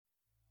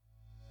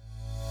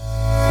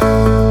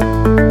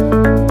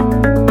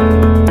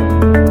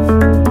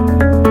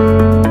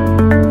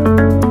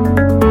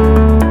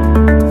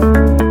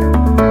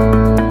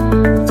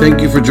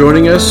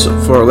joining us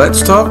for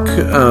Let's Talk.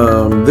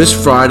 This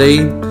Friday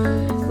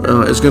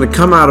is going to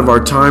come out of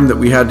our time that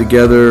we had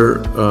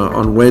together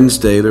on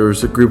Wednesday. There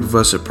was a group of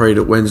us that prayed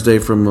at Wednesday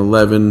from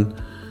 11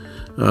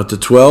 to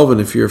 12, and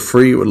if you're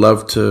free, we'd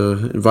love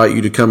to invite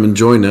you to come and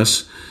join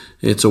us.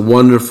 It's a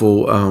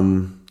wonderful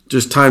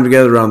just time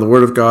together around the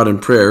Word of God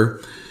and prayer.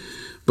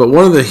 But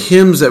one of the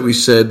hymns that we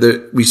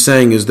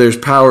sang is "There's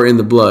Power in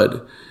the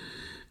Blood."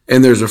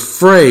 And there's a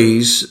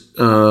phrase,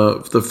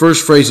 the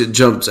first phrase that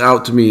jumps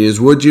out to me is,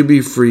 "Would you be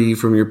free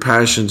from your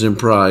passions and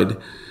pride?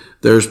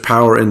 There's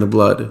power in the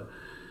blood."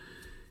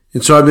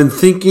 And so I've been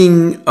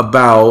thinking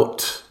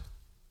about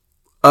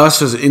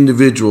us as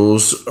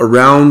individuals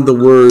around the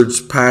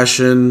words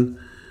passion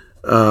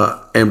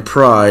and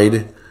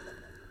pride,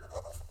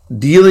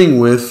 dealing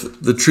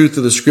with the truth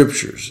of the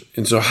Scriptures.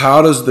 And so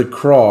how does the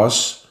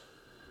cross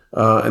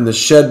and the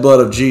shed blood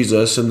of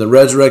Jesus and the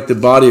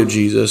resurrected body of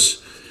Jesus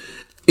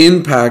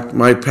impact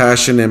my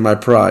passion and my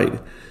pride?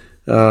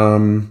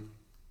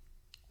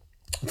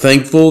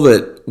 Thankful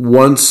that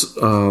once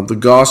the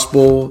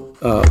gospel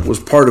was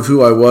part of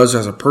who I was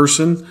as a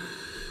person,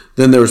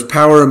 then there was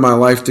power in my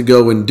life to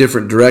go in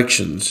different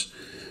directions.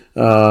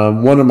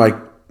 One of my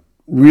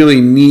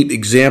really neat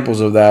examples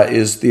of that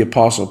is the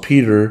Apostle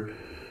Peter,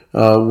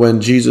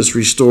 when Jesus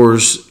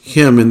restores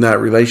him in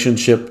that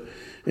relationship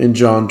in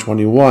John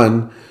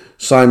 21.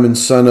 "Simon,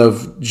 son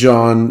of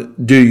John,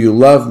 do you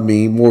love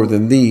me more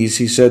than these?"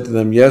 He said to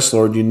them, "Yes,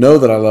 Lord, you know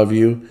that I love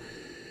you."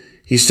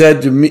 He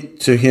said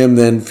to him,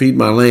 "Then feed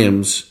my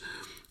lambs."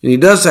 And he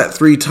does that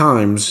 3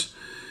 times.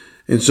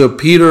 And so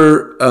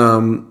Peter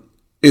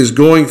is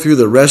going through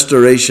the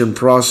restoration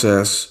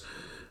process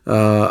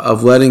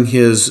of letting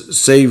his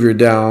Savior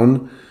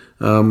down,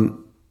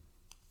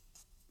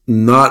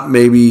 not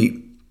maybe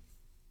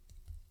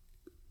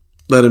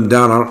let him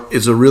down.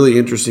 It's a really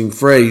interesting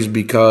phrase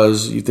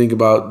because you think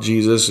about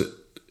Jesus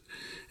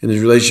and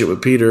his relationship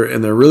with Peter,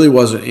 and there really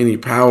wasn't any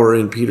power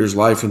in Peter's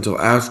life until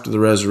after the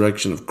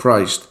resurrection of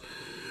Christ.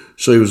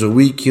 So he was a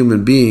weak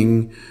human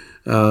being,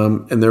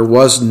 and there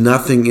was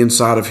nothing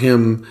inside of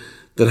him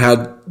that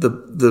had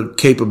the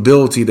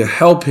capability to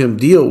help him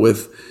deal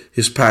with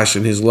his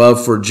passion, his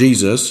love for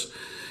Jesus.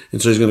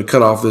 And so he's going to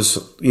cut off this,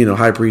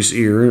 high priest's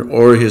ear,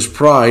 or his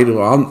pride.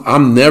 Well,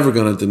 I'm never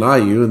going to deny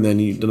you. And then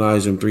he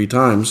denies him 3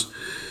 times.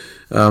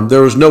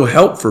 There was no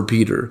help for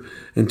Peter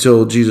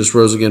until Jesus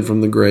rose again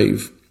from the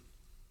grave.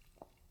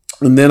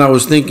 And then I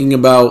was thinking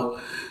about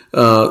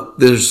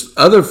this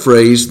other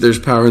phrase, "There's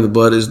power in the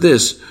blood," is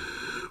this: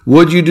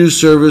 "Would you do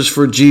service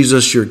for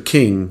Jesus, your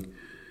King?"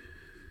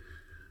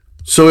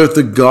 So if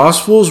the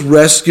gospel is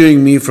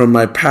rescuing me from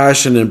my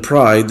passion and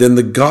pride, then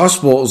the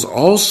gospel is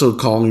also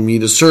calling me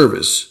to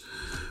service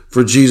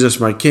for Jesus,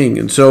 my King.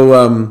 And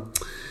so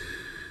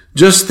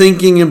just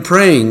thinking and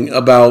praying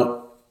about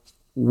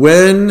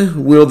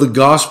when will the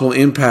gospel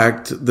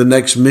impact the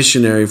next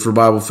missionary for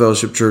Bible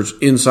Fellowship Church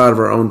inside of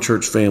our own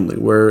church family,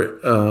 where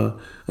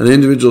an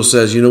individual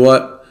says, "You know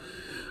what?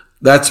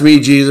 That's me,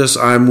 Jesus.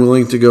 I'm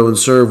willing to go and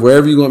serve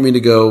wherever you want me to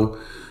go.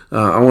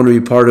 I want to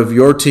be part of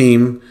your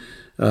team."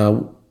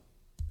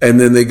 And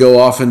then they go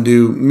off and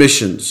do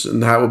missions.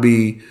 And that will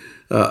be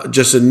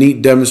just a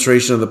neat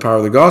demonstration of the power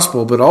of the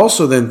gospel, but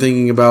also then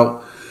thinking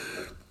about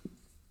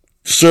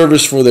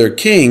service for their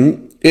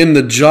King in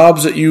the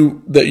jobs that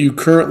you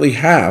currently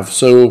have.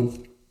 So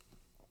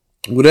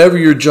whatever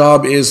your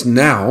job is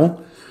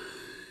now,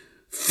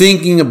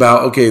 thinking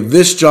about, okay,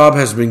 this job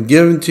has been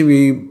given to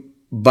me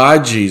by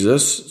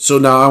Jesus, so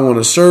now I want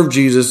to serve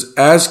Jesus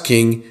as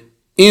King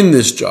in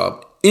this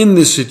job, in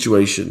this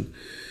situation.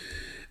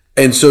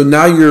 And so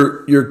now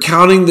you're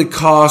counting the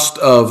cost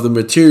of the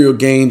material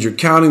gains, you're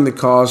counting the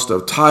cost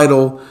of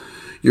title,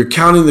 you're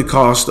counting the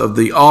cost of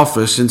the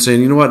office and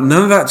saying, you know what,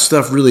 none of that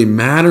stuff really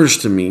matters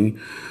to me.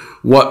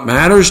 What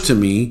matters to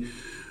me,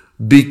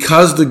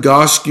 because the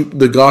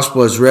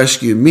gospel has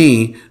rescued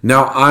me,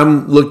 now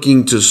I'm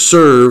looking to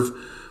serve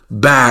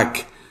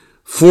back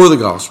for the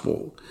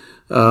gospel.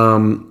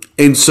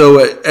 And so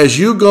as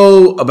you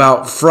go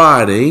about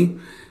Friday,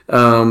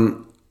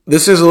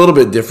 this is a little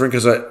bit different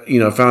because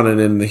I found it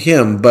in the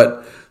hymn,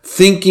 but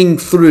thinking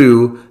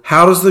through,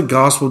 how does the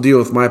gospel deal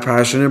with my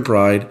passion and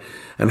pride,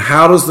 and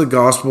how does the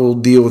gospel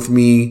deal with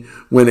me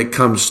when it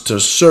comes to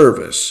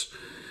service?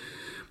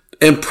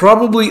 And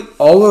probably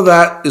all of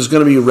that is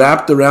going to be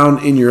wrapped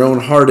around in your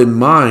own heart and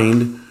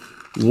mind,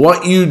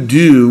 what you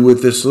do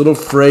with this little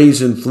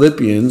phrase in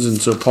Philippians.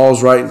 And so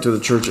Paul's writing to the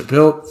church at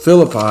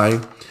Philippi,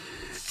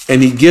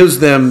 and he gives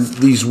them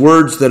these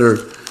words that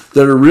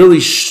are really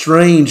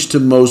strange to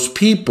most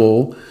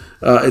people.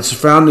 It's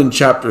found in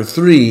chapter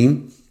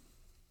 3,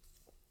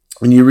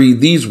 and you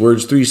read these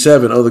words,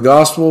 3:7. "Oh, the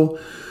gospel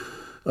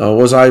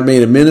was I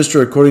made a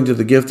minister according to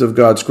the gift of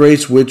God's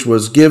grace, which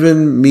was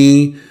given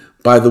me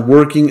by the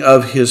working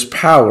of his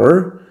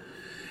power."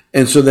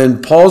 And so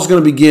then Paul's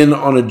going to begin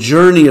on a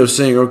journey of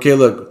saying, okay,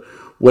 look,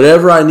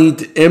 whatever I need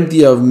to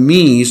empty of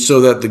me so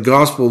that the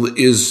gospel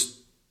is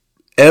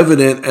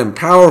evident and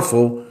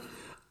powerful,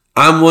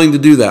 I'm willing to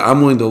do that. I'm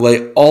willing to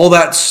lay all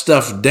that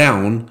stuff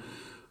down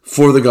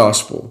for the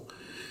gospel.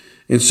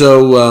 And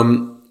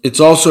so it's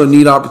also a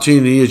neat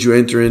opportunity as you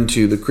enter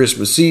into the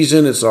Christmas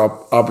season. It's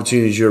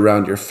opportunities you're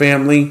around your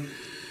family.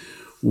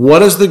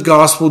 What is the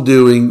gospel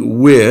doing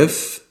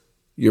with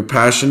your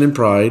passion and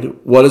pride?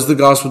 What is the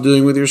gospel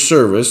doing with your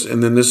service?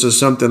 And then this is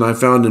something I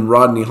found in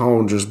Rodney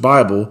Hollinger's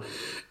Bible.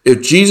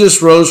 If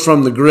Jesus rose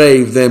from the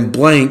grave, then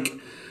blank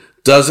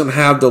doesn't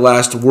have the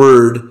last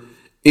word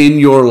in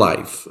your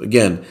life.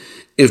 Again,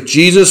 if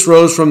Jesus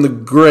rose from the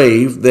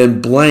grave,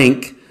 then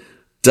blank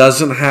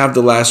doesn't have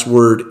the last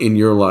word in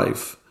your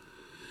life.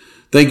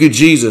 Thank you,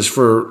 Jesus,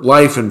 for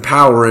life and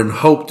power and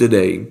hope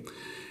today.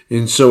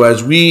 And so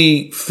as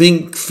we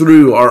think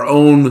through our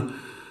own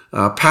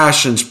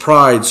passions,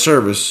 pride,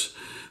 service,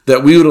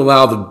 that we would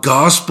allow the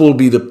gospel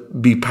to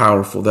be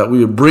powerful, that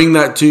we would bring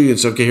that to you and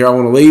say, okay, here, I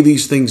want to lay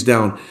these things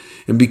down.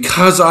 And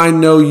because I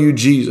know you,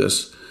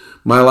 Jesus,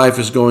 my life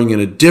is going in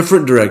a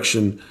different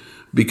direction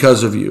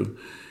because of you.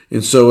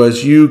 And so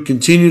as you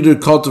continue to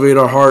cultivate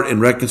our heart in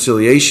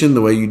reconciliation,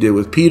 the way you did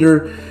with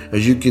Peter,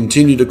 as you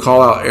continue to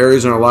call out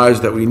areas in our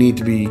lives that we need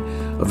to be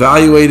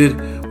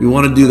evaluated, we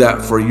want to do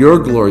that for your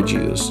glory,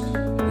 Jesus.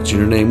 It's in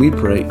your name we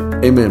pray.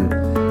 Amen.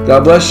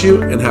 God bless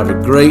you and have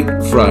a great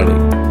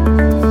Friday.